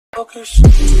Okay, she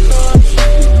loves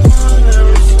mine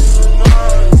every single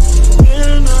night,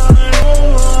 and I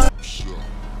know why.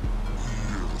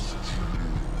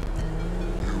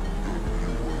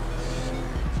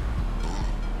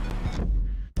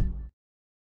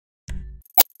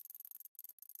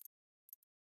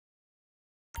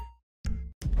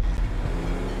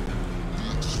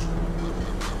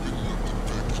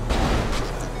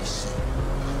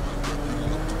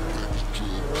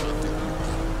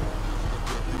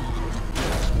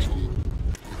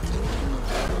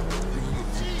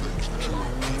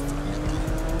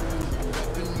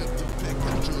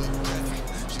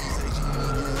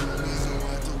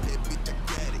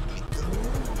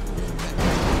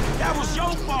 That was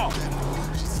your fault.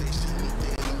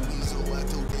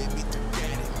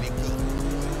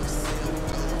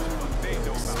 They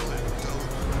know about that.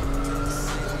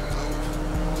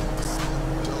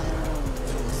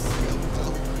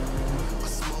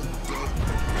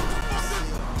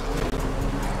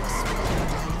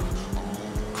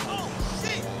 Oh,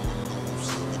 shit.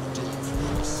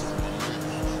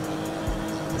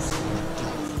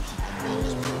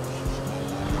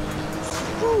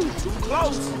 Ooh, too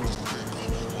close.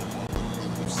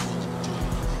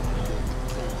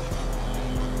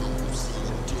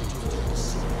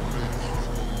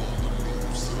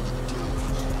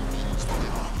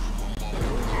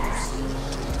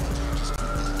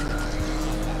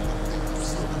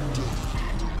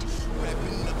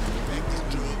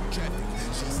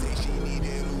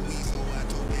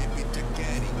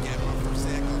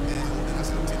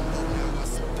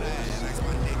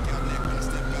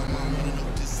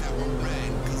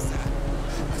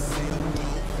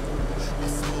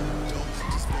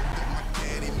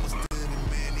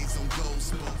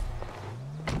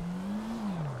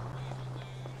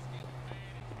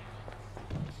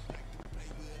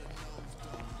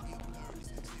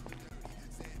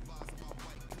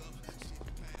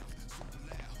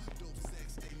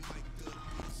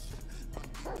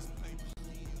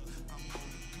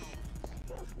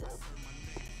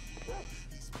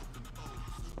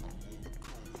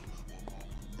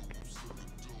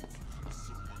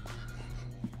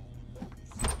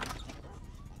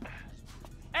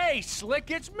 Hey, Slick,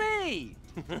 it's me!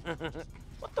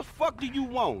 What the fuck do you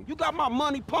want? You got my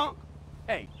money, punk?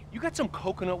 Hey, you got some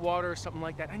coconut water or something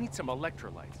like that? I need some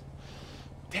electrolytes.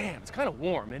 Damn, it's kind of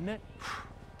warm, isn't it?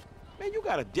 Man, you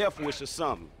got a death wish or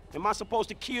something. Am I supposed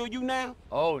to kill you now?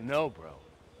 Oh, no, bro.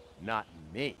 Not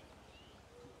me.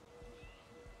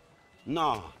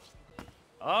 Nah.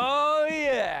 Oh,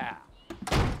 yeah!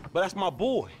 But that's my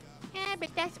boy. Yeah,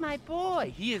 but that's my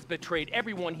boy. He has betrayed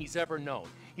everyone he's ever known.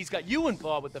 He's got you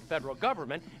involved with the federal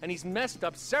government, and he's messed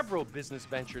up several business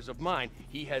ventures of mine.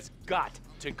 He has got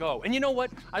to go. And you know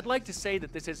what? I'd like to say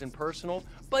that this isn't personal,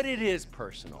 but it is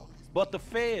personal. But the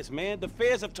feds, man. The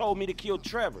feds have told me to kill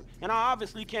Trevor, and I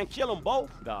obviously can't kill them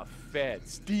both. The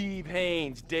feds. Steve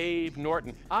Haynes, Dave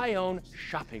Norton. I own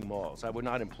shopping malls. I would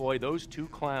not employ those two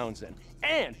clowns in.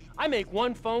 And I make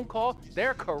one phone call,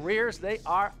 their careers, they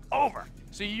are over.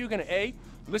 So you're gonna A,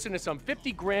 listen to some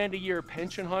 50 grand a year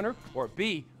pension hunter, or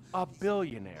B, a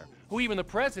billionaire, who even the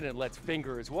president lets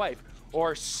finger his wife,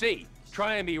 or C,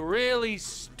 try and be really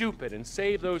stupid and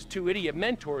save those two idiot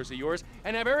mentors of yours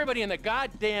and have everybody in the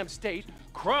goddamn state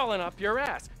crawling up your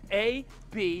ass. A,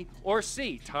 B, or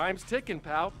C. Time's ticking,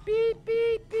 pal. Beep,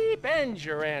 beep, beep. And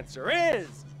your answer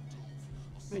is...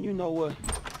 Man, you know what?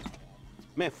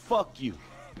 Man, fuck you.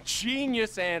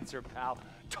 Genius answer, pal.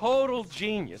 Total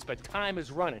genius, but time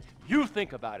is running. You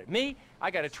think about it. Me,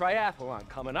 I got a triathlon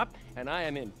coming up, and I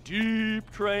am in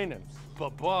deep training.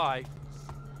 Bye-bye.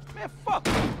 Man, fuck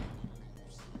you.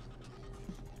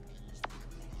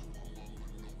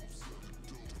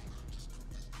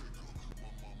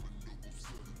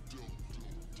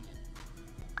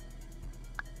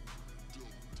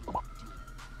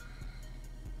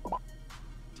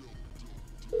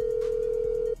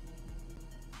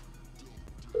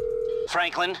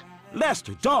 Franklin?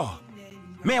 Lester, dawg.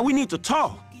 Man, we need to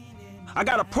talk. I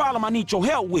got a problem I need your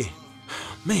help with.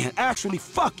 Man, actually,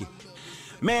 fuck it.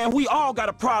 Man, we all got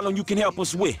a problem you can help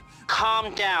us with.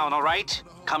 Calm down, all right?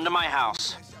 Come to my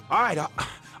house. All right,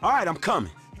 I'm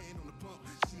coming.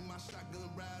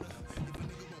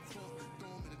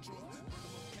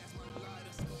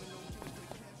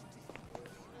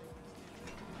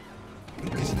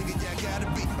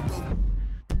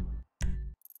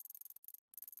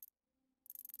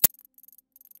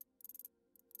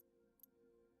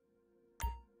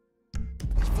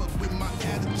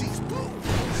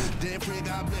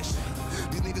 God bless you.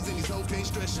 These niggas in these hoes can't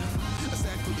stress you. A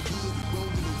sack for the good, we roll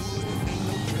in the wood, ain't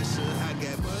no pressure. I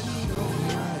got money on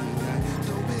my mind,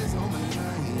 dope is on my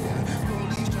mind.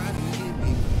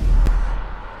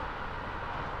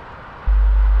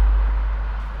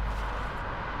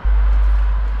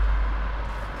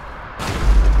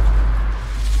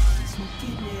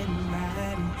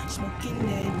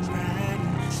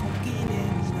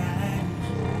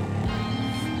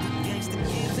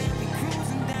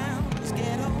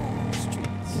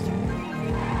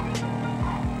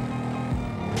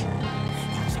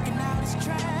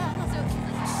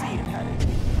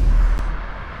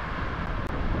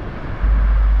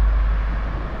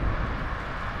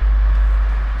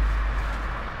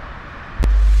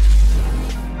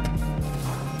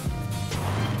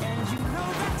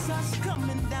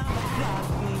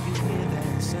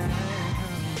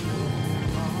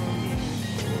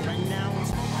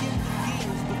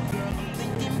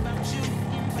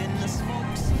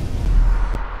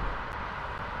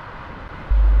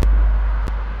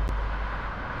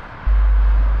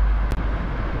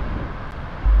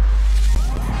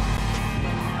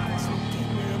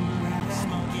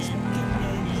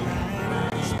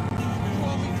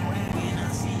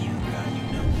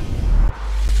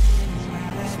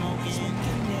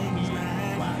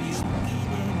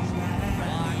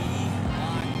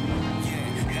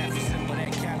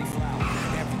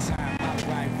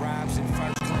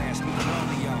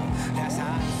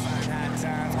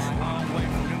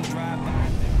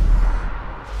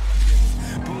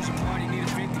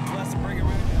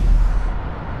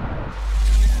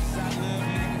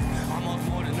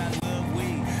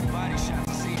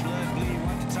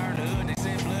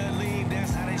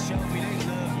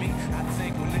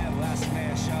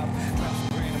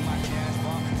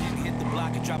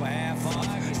 Drop a half on,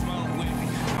 smoke with me,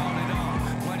 roll it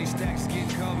on. Money stacks get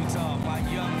covered off by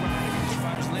young riders.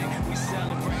 First lick, we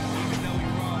celebrate even though we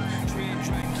wrong. Trend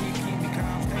track, keep me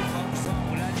calm, stay focused on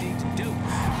what I need to do. I'm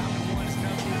the one that's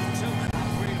number two. I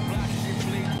free the block, shit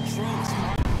bleed the truth.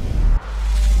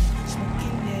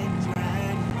 Smoking and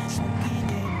riding, smoking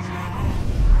and riding.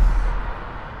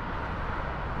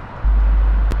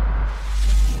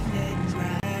 Smoking and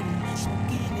riding,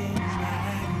 smoking and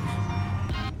riding.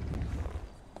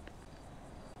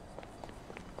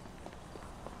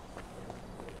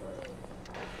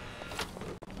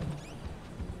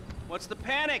 What's the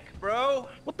panic, bro?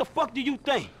 What the fuck do you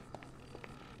think?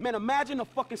 Man, imagine a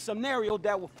fucking scenario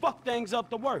that will fuck things up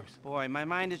the worst. Boy, my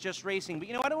mind is just racing. But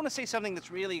you know, I don't want to say something that's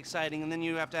really exciting, and then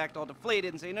you have to act all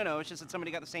deflated and say, no, it's just that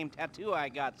somebody got the same tattoo I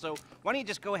got. So why don't you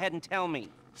just go ahead and tell me?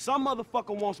 Some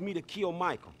motherfucker wants me to kill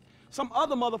Michael. Some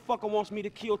other motherfucker wants me to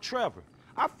kill Trevor.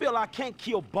 I feel I can't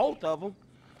kill both of them.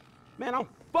 Man, I'm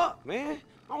fucked, man.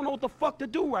 I don't know what the fuck to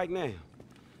do right now.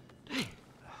 Well,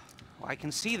 I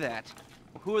can see that.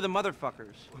 Who are the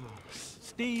motherfuckers?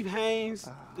 Steve Haynes,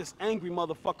 this angry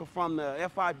motherfucker from the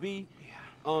FIB.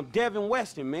 Devin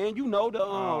Weston, man. You know the,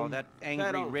 Oh, that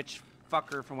angry rich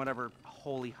fucker from whatever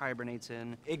hole he hibernates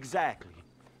in. Exactly.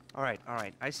 All right.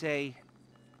 I say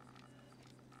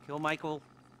kill Michael,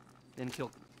 then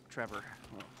kill Trevor.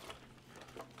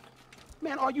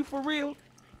 Man, are you for real?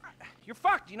 You're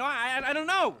fucked, you know, I don't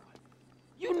know.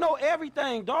 You know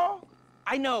everything, dawg.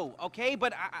 I know, okay,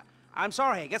 but I'm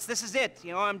sorry, I guess this is it.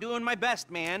 You know, I'm doing my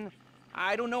best, man.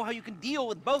 I don't know how you can deal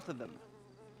with both of them.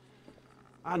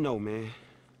 I know, man.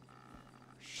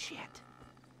 Shit.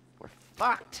 We're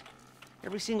fucked.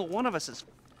 Every single one of us is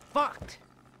fucked.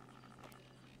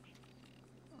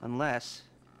 Unless...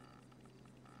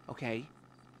 Okay,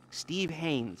 Steve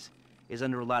Haynes is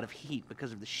under a lot of heat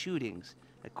because of the shootings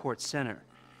at Court Center.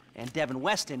 And Devin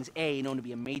Weston is A, known to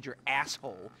be a major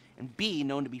asshole, and B,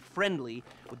 known to be friendly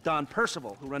with Don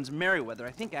Percival, who runs Merriweather.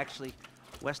 I think, actually,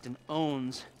 Weston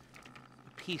owns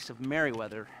a piece of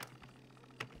Merriweather.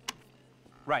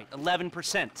 Right,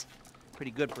 11%.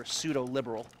 Pretty good for a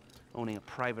pseudo-liberal owning a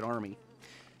private army.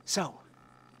 So,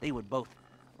 they would both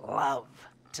love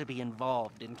to be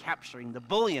involved in capturing the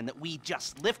bullion that we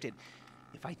just lifted.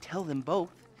 If I tell them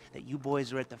both that you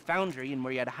boys are at the foundry in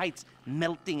Marietta Heights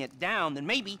melting it down, then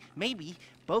maybe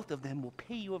both of them will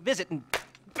pay you a visit and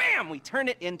bam, we turn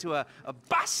it into a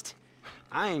bust.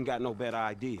 I ain't got no better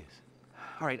ideas.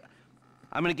 All right,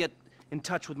 I'm gonna get in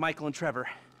touch with Michael and Trevor.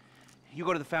 You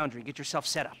go to the foundry, get yourself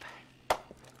set up.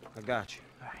 I got you.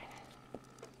 All right.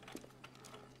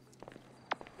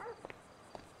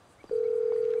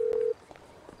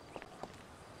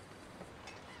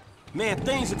 Man,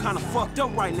 things are kind of fucked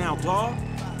up right now, dawg.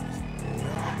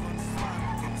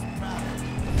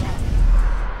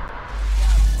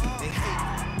 They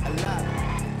hate a lot,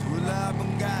 to a lot,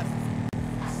 but got it.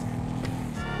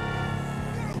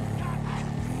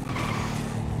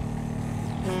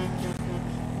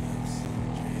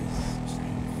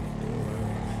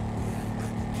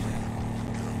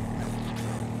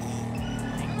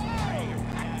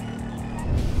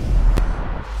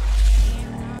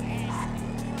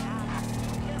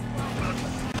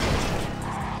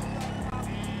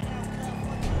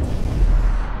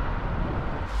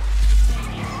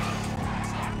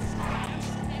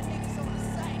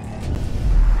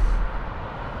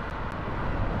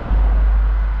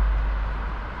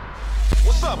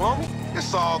 What's up, homie?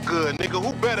 It's all good, nigga.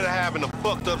 Who better to have in a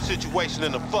fucked up situation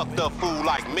than a fucked up fool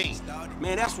like me?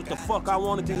 Man, that's what the fuck I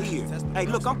wanted to hear. Hey,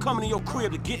 look, I'm coming to your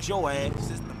crib to get your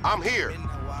ass. I'm here.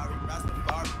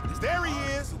 There he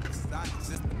is.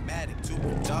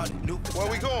 Where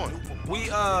we going? We,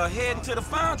 heading to the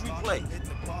foundry place.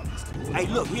 Hey,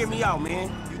 look, hear me out,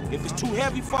 man. If it's too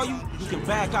heavy for you, you can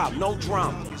back out, no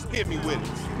drama. Hit me with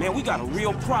it. Man, we got a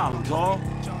real problem, dawg.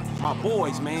 My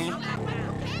boys, man.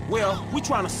 Well, we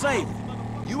trying to save them.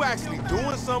 You actually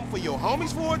doing something for your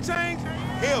homies for a change?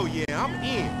 Hell yeah, I'm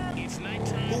in.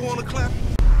 Who wanna clap?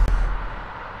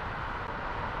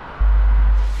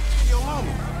 Your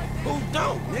homie. Who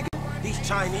don't, nigga? These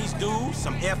Chinese dudes,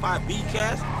 some FIB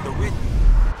cats, the rich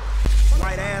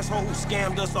white asshole who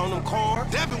scammed us on them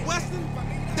cars. Devin Weston?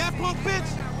 That punk bitch?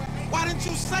 Why didn't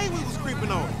you say we was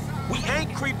creeping on him? We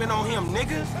ain't creeping on him,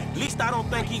 nigga. At least I don't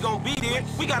think he gonna be there.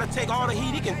 We gotta take all the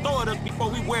heat he can throw at us before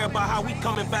we worry about how we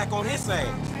coming back on his ass.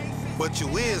 But you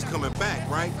is coming back,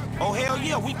 right? Oh, hell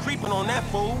yeah, we creeping on that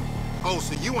fool. Oh,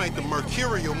 so you ain't the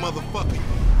mercurial motherfucker.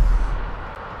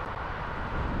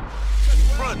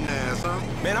 Frontin' ass, huh?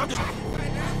 Man, I'm just...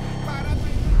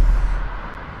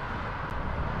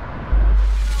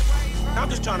 I'm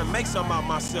just trying to make something out of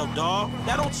myself, dawg.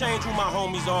 That don't change who my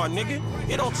homies are, nigga.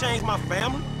 It don't change my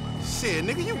family. Shit,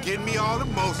 nigga, you getting me all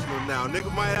emotional now.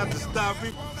 Nigga might have to stop me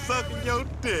from sucking your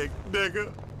dick,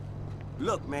 nigga.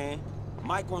 Look, man,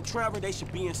 Michael and Trevor, they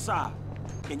should be inside.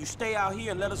 Can you stay out here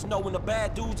and let us know when the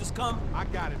bad dudes is coming? I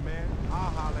got it, man.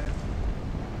 I'll holler at you.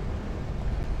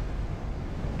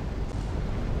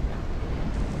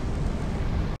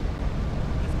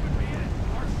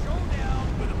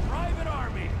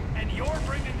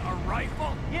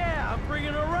 Yeah, I'm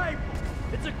bringing a rifle.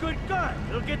 It's a good gun.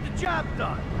 It'll get the job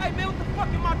done. Hey, man, what the fuck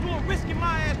am I doing risking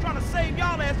my ass trying to save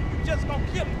y'all ass if you just gonna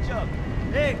kill each other?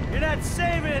 Hey, you're not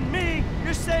saving me.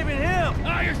 You're saving him.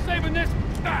 Ah, you're saving this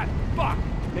fat fuck.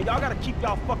 Man, y'all gotta keep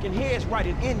y'all fucking heads right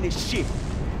and end this shit.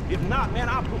 If not, man,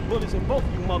 I'll put bullets in both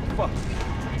of you motherfuckers.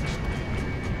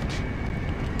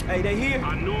 Hey, they here?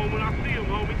 I know them when I see them,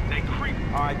 homie. They creep.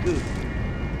 All right, good.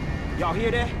 Y'all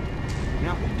hear that?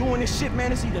 Now, if we're doing this shit,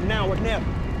 man, it's either now or never.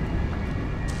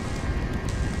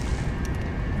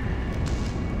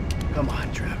 Come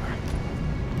on, Trevor.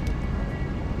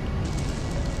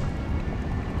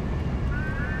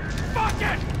 Fuck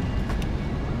it!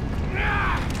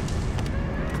 Ah!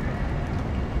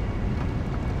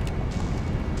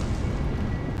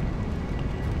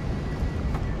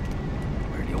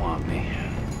 Where do you want me?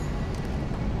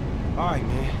 All right,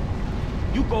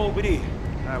 man. You go over there.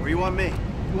 All right, where you want me?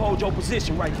 You hold your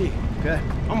position right there. Okay.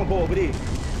 I'm gonna go over there.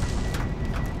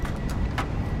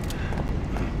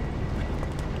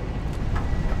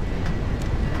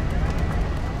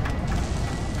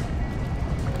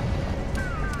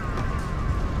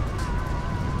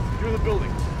 Secure the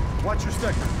building. Watch your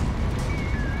sector.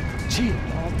 Chill,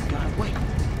 dog. You gotta wait.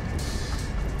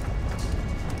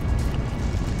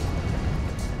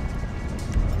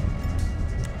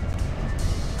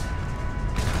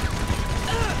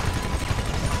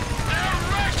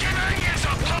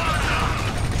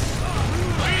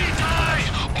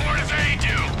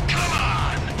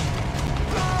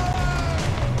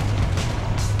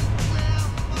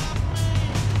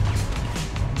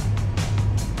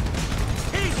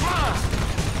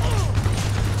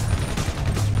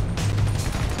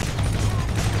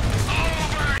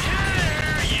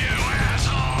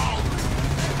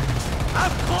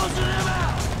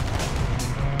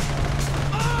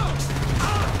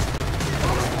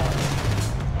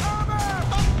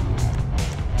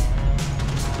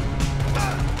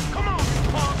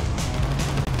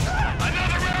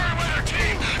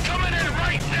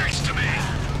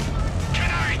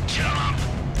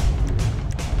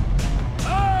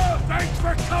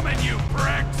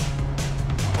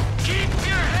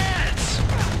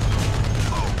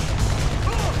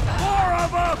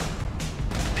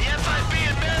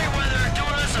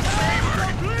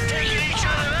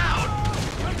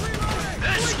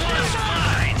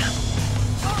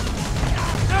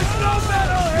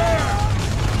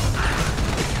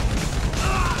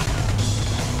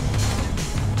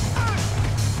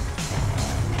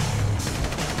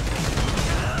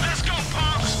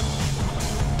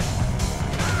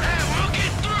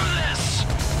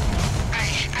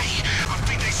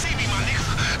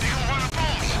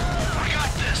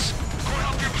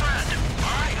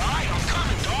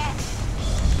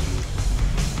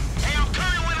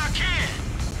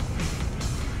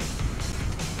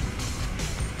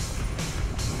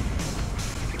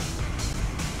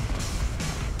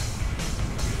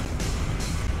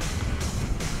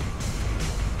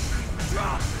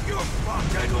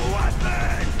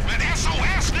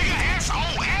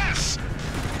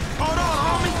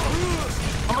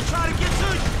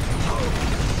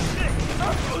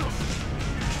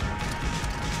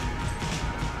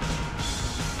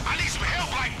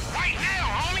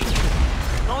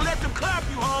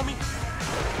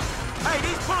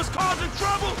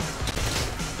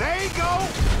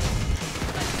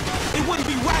 It wouldn't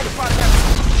be right if I left.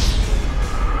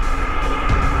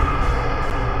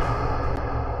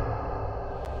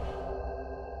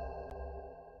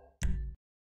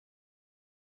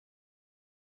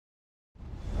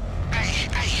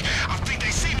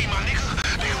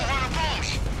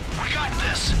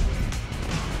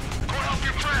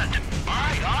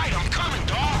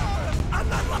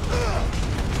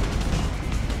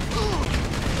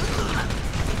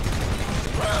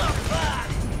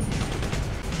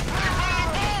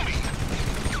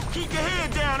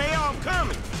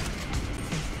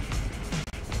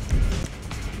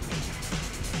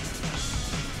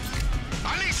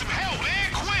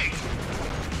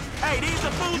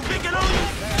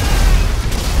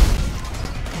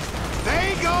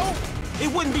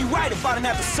 It wouldn't be right if I didn't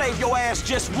have to save your ass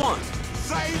just once.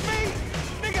 Save me?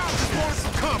 Nigga, I just wanted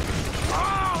some company.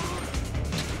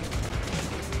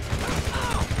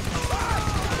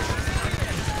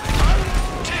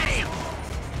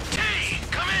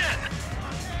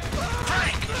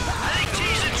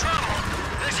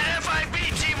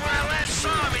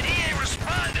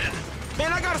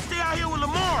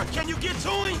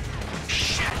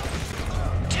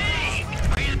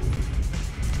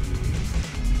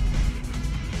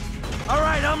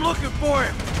 I'm looking for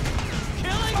him!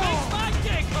 Killing makes my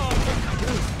dick hard!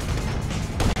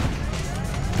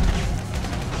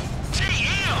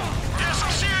 There's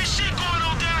some serious shit going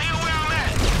on down here where I'm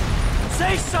at.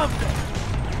 Say something!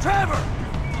 Trevor!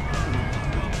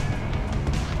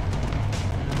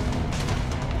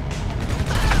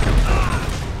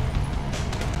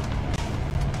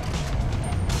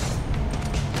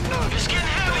 It's getting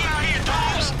heavy out here,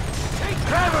 dogs.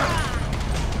 Trevor!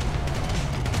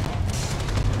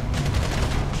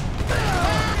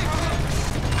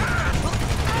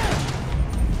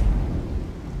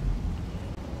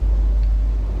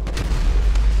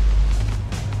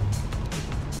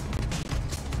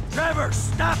 Trevor,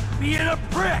 stop being a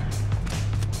prick!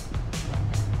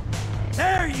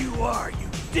 There you are, you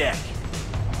dick!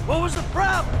 What was the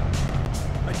problem?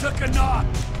 I took a knock.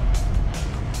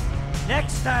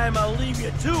 Next time, I'll leave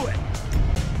you to it.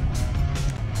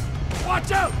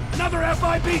 Watch out! Another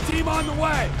FIB team on the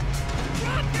way!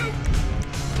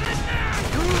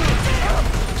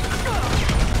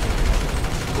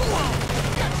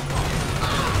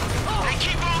 They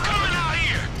keep on coming out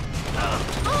here.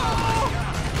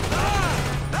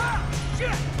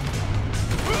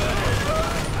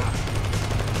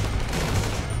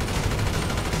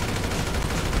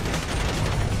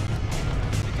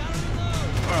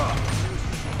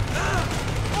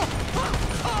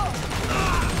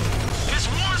 It's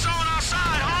war zone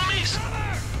outside, homies.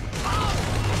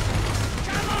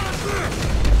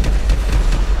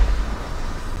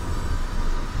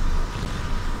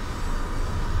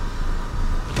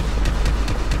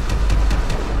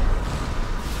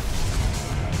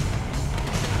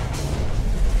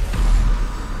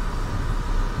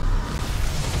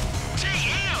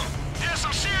 TM, there's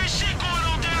some serious shit going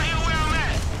on down here where I'm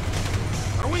at.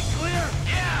 Are we clear?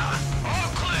 Yeah, all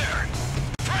clear.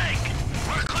 Frank,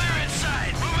 we're clear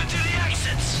inside. Moving to the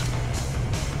exits.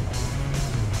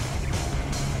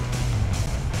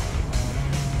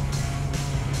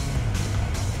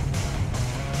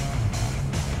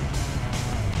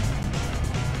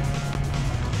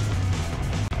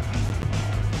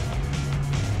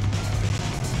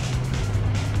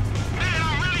 Man,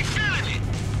 I'm really feeling it.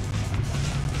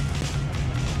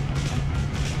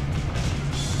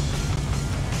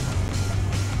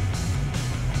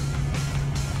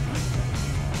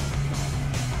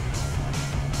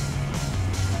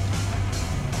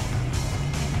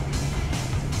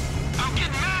 I'm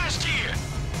getting mashed here.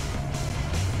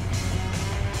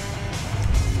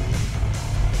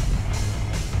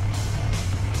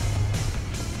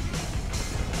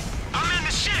 I'm in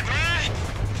the shit, man.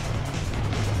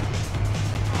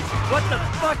 What the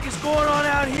fuck is going on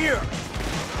out here?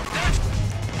 They're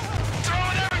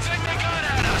throwing everything they got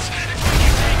at us. If we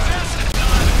can take this,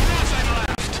 they'll have nothing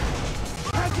left.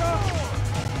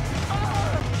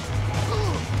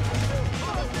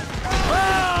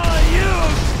 Oh, you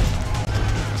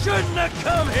shouldn't have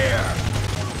come here!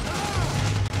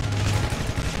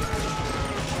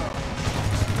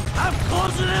 I'm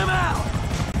closing him out!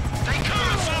 They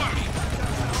coming for me.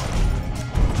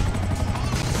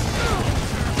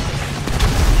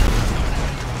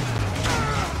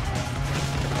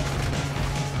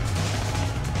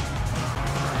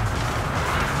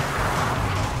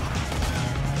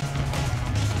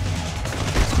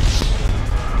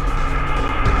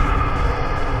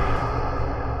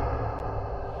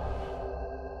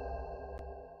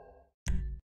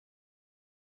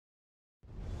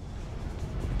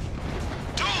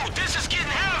 Dude, this is getting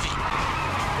heavy.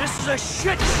 This is a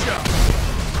shit show!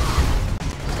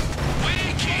 We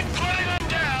keep putting them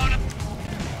down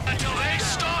until they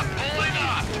stop pulling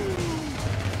up.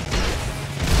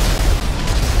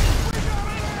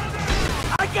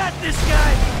 I got this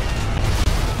guy!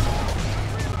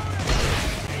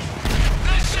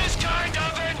 This is kind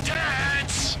of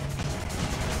intense.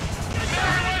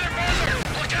 Merryweather Buzzard,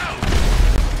 look out!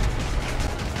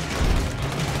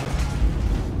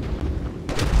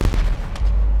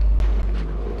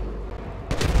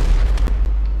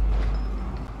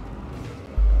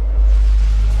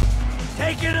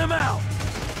 Taking him out!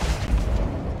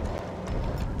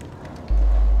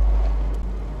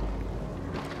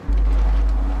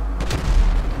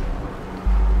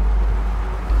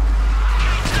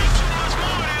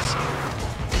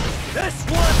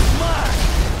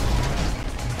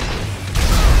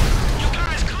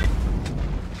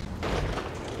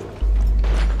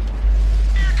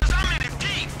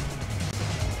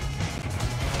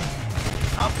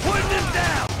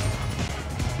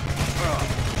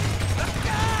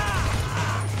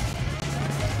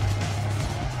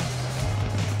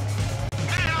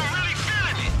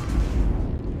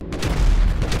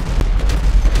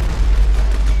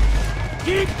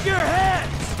 Keep your heads!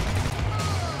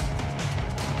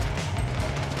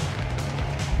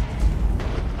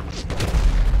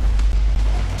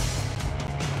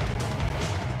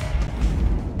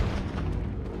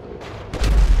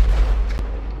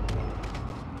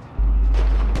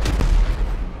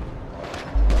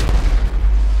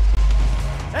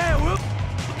 Hey, we'll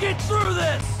get through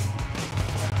this!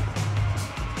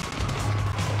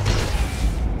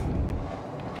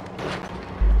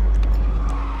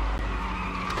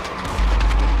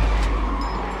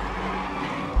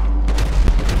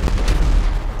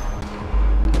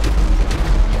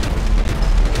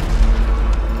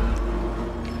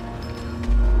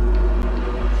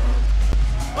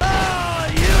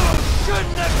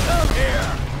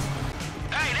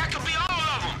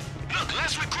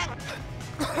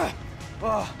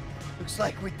 Oh, looks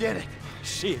like we did it.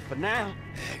 Shit, for now.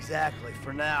 Exactly,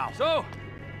 for now. So,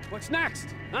 what's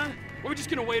next, huh? Are we just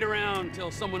gonna wait around till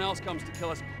someone else comes to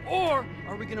kill us? Or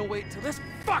are we gonna wait till this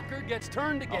fucker gets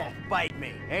turned again? Oh, bite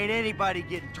me. Ain't anybody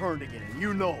getting turned again, and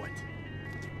you know it.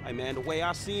 Hey, man, the way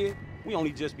I see it, we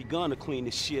only just begun to clean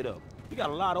this shit up. We got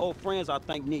a lot of old friends I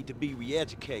think need to be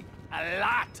re-educated. A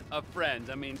lot of friends.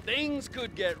 I mean, things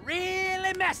could get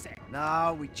really messy.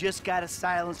 No, we just gotta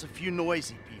silence a few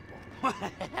noisy people.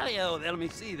 Hell yeah, let me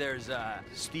see. There's,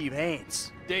 Steve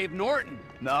Haynes. Dave Norton.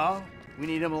 No, we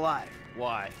need him alive.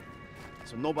 Why?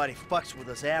 So nobody fucks with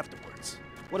us afterwards.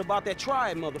 What about that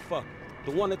triad motherfucker? The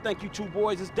one that think you two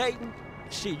boys is dating?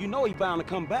 Shit, you know he bound to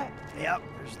come back. Yep,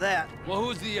 there's that. Well,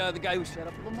 who's the guy who set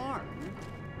up Lamar?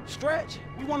 Stretch,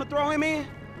 you want to throw him in?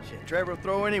 Shit, Trevor will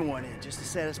throw anyone in just to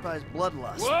satisfy his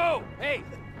bloodlust. Whoa! Hey!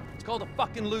 It's called a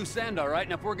fucking loose end, all right?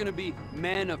 And if we're gonna be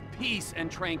men of peace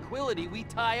and tranquility, we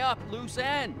tie up loose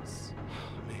ends.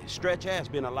 Man, Stretch has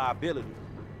been a liability.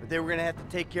 But they were gonna have to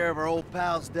take care of our old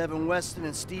pals Devin Weston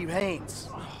and Steve Haynes.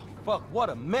 Oh, fuck,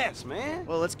 what a mess, man.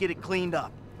 Well, let's get it cleaned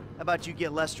up. How about you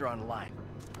get Lester on the line?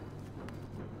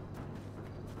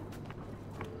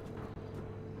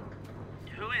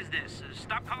 Who is this?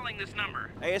 Stop calling this number.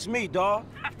 Hey, it's me, dawg.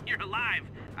 You're alive.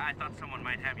 I thought someone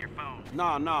might have your phone.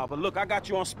 Nah, but look, I got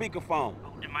you on speakerphone.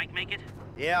 Oh, did Mike make it?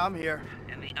 Yeah, I'm here.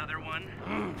 And the other one?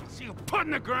 See you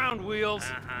putting the ground wheels.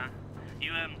 Uh-huh.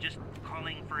 You, just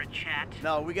calling for a chat?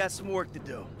 No, we got some work to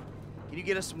do. Can you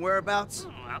get us some whereabouts?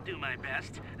 Oh, I'll do my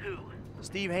best. Who?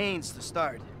 Steve Haynes to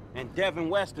start. And Devin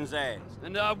Weston's ass.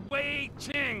 And, Wei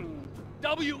Cheng.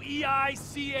 W-E-I-C-H-E-N-G.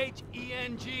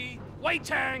 Wei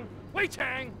Cheng. Wei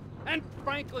Cheng. And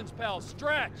Franklin's pal,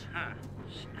 Stretch. Huh.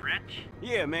 Stretch?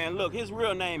 Yeah, man, look, his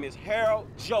real name is Harold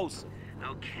Joseph.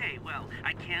 Okay, well,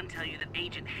 I can tell you that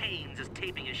Agent Haynes is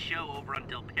taping a show over on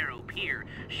Del Perro Pier.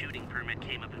 Shooting permit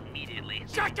came up immediately.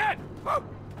 Shut it! I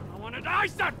wanted to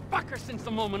ice that fucker since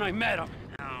the moment I met him.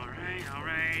 All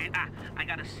right. I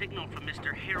got a signal from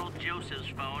Mr. Harold Joseph's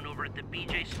phone over at the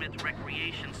B.J. Smith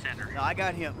Recreation Center. No, I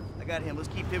got him. Let's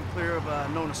keep him clear of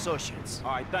known associates.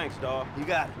 All right, thanks, dawg. You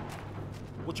got it.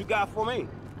 What you got for me?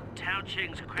 Tao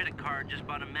Ching's credit card just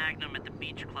bought a Magnum at the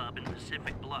beach club in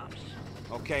Pacific Bluffs.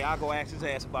 Okay, I'll go ask his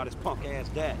ass about his punk-ass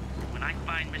dad. When I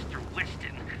find Mr.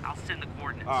 Weston, I'll send the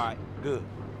coordinates. All right, good.